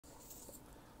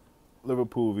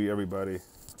Liverpool v everybody.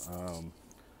 Um,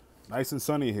 Nice and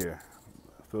sunny here.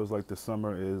 Feels like the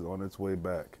summer is on its way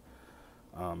back.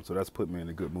 So that's put me in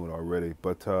a good mood already.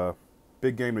 But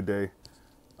big game today.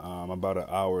 About an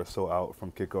hour or so out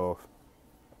from kickoff.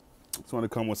 Just want to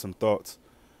come with some thoughts.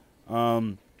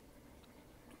 Um,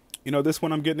 this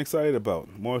one I'm getting excited about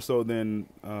more so than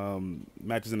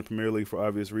matches in the Premier League for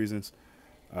obvious reasons.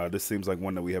 This seems like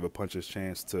one that we have a puncher's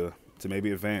chance to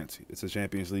maybe advance. It's a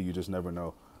Champions League. You just never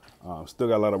know. Still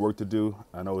got a lot of work to do.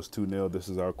 I know it's 2-0. This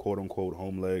is our quote-unquote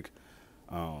home leg.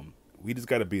 We just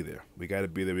got to be there. We got to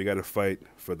be there. We got to fight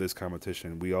for this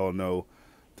competition. We all know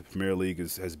the Premier League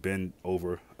has been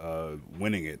over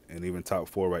winning it, and even top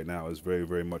four right now is very,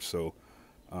 very much so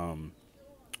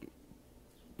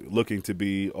looking to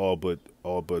be all but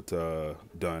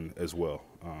done as well.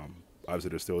 Obviously,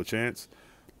 there's still a chance,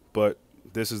 but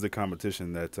this is the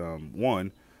competition that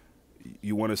one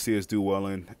you want to see us do well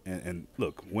in. And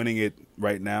look, winning it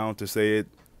right now to say it,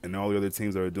 and all the other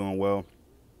teams that are doing well,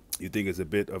 you think it's a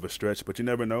bit of a stretch, but you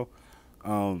never know.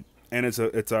 And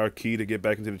it's our key to get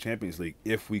back into the Champions League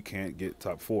if we can't get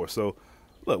top four. So,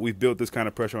 look, we've built this kind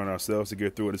of pressure on ourselves to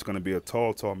get through it. It's going to be a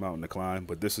tall, tall mountain to climb,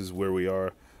 but this is where we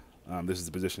are. This is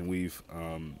the position we've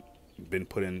been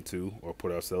put into or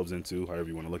put ourselves into, however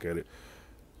you want to look at it.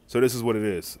 So this is what it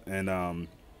is, and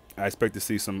I expect to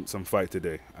see some fight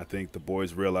today. I think the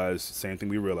boys realize the same thing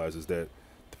we realize is that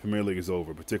the Premier League is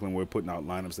over, particularly when we're putting out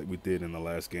lineups that we did in the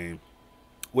last game.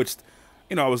 Which,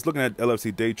 I was looking at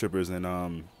LFC Day Trippers,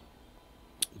 and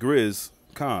Grizz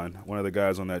Khan, one of the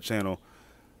guys on that channel,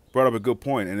 brought up a good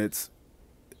point, and it's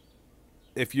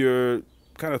if you're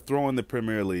kind of throwing the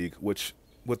Premier League, which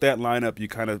with that lineup you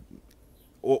kind of,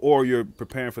 or you're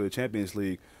preparing for the Champions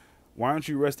League, why aren't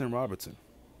you resting Robertson?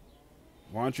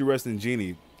 Why aren't you resting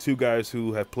Genie? Two guys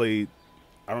who have played,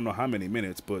 I don't know how many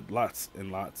minutes, but lots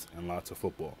and lots and lots of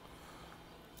football.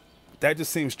 That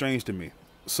just seems strange to me.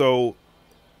 So,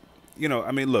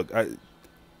 look, I'd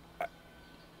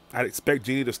expect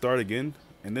Genie to start again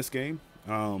in this game.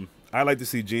 I'd like to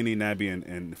see Genie, Naby,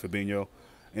 and Fabinho,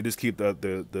 and just keep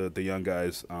the young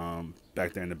guys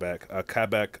back there in the back.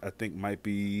 Kabak, I think, might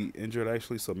be injured,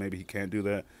 actually, so maybe he can't do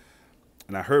that.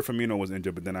 And I heard Firmino was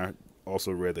injured, but then I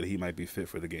also read that he might be fit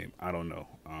for the game. I don't know.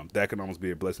 That can almost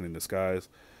be a blessing in disguise.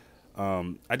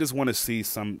 I just want to see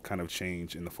some kind of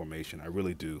change in the formation. I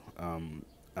really do.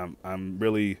 I'm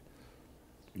really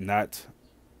not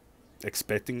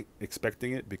expecting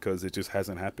it because it just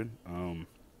hasn't happened.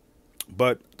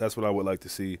 But that's what I would like to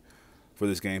see for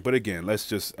this game. But again, I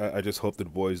just hope that the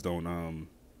boys don't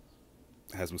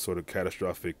have some sort of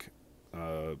catastrophic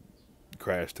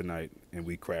crash tonight and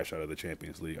we crash out of the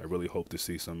Champions League. I really hope to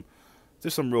see some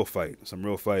real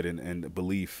fight and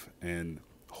belief and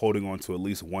holding on to at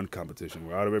least one competition.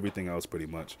 We're out of everything else pretty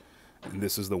much. And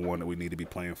this is the one that we need to be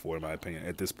playing for, in my opinion.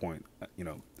 At this point,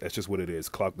 that's just what it is.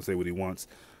 Klopp can say what he wants.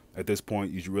 At this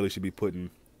point, you really should be putting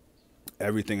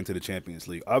everything into the Champions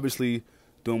League. Obviously,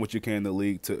 doing what you can in the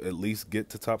league to at least get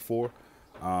to top four.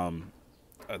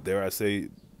 Dare I say,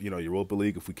 Europa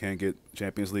League, if we can't get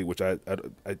Champions League, which I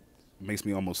makes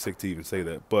me almost sick to even say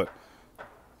that. But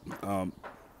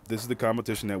this is the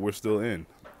competition that we're still in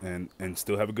and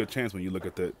still have a good chance when you look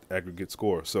at the aggregate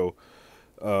score. So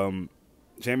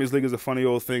Champions League is a funny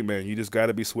old thing, man. You just got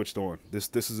to be switched on.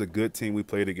 This is a good team we're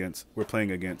playing against.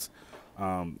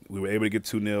 We were able to get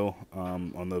 2-0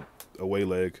 on the away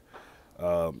leg,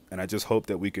 and I just hope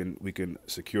that we can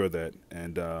secure that.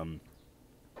 And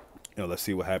let's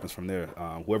see what happens from there.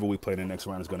 Whoever we play in the next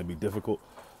round is going to be difficult,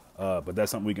 but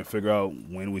that's something we can figure out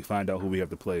when we find out who we have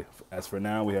to play. As for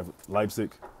now, we have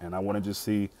Leipzig, and I want to just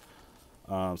see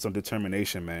some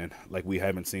determination, man, like we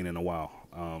haven't seen in a while.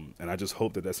 And I just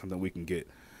hope that that's something we can get.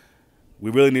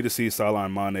 We really need to see Salah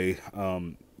and Mane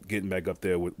getting back up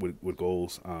there with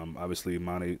goals. Obviously,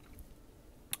 Mane, I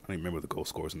don't even remember the goal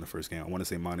scores in the first game. I want to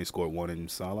say Mane scored one in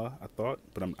Salah, I thought,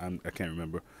 but I can't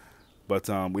remember. But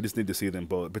we just need to see them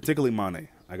both, particularly Mane.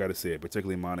 I got to say it,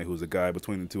 particularly Mane, who's a guy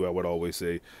between the two. I would always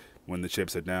say when the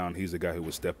chips are down, he's the guy who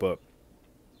would step up.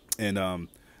 And,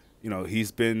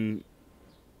 he's been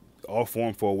all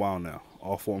form for a while now.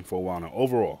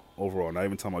 Overall, not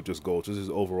even talking about just goals, just his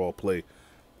overall play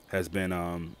has been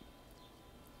a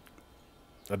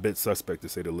bit suspect, to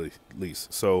say the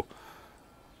least. So,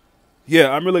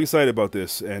 yeah, I'm really excited about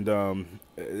this, and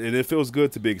it feels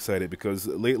good to be excited because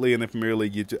lately in the Premier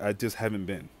League, I just haven't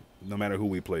been. No matter who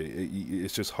we play,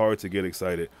 it's just hard to get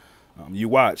excited. You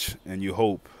watch and you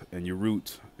hope and you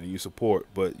root and you support,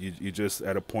 but you're just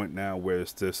at a point now where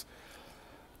it's just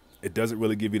it doesn't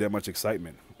really give you that much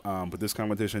excitement. But this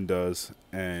competition does,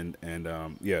 and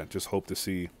yeah, just hope to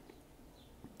see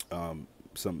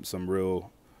some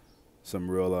real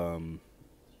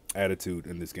attitude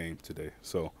in this game today.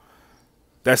 So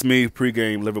that's me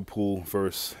pregame Liverpool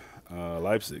versus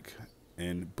Leipzig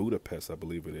in Budapest, I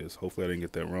believe it is. Hopefully I didn't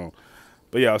get that wrong.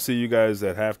 But yeah, I'll see you guys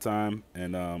at halftime,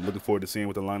 and looking forward to seeing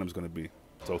what the lineup is going to be.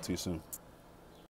 Talk to you soon.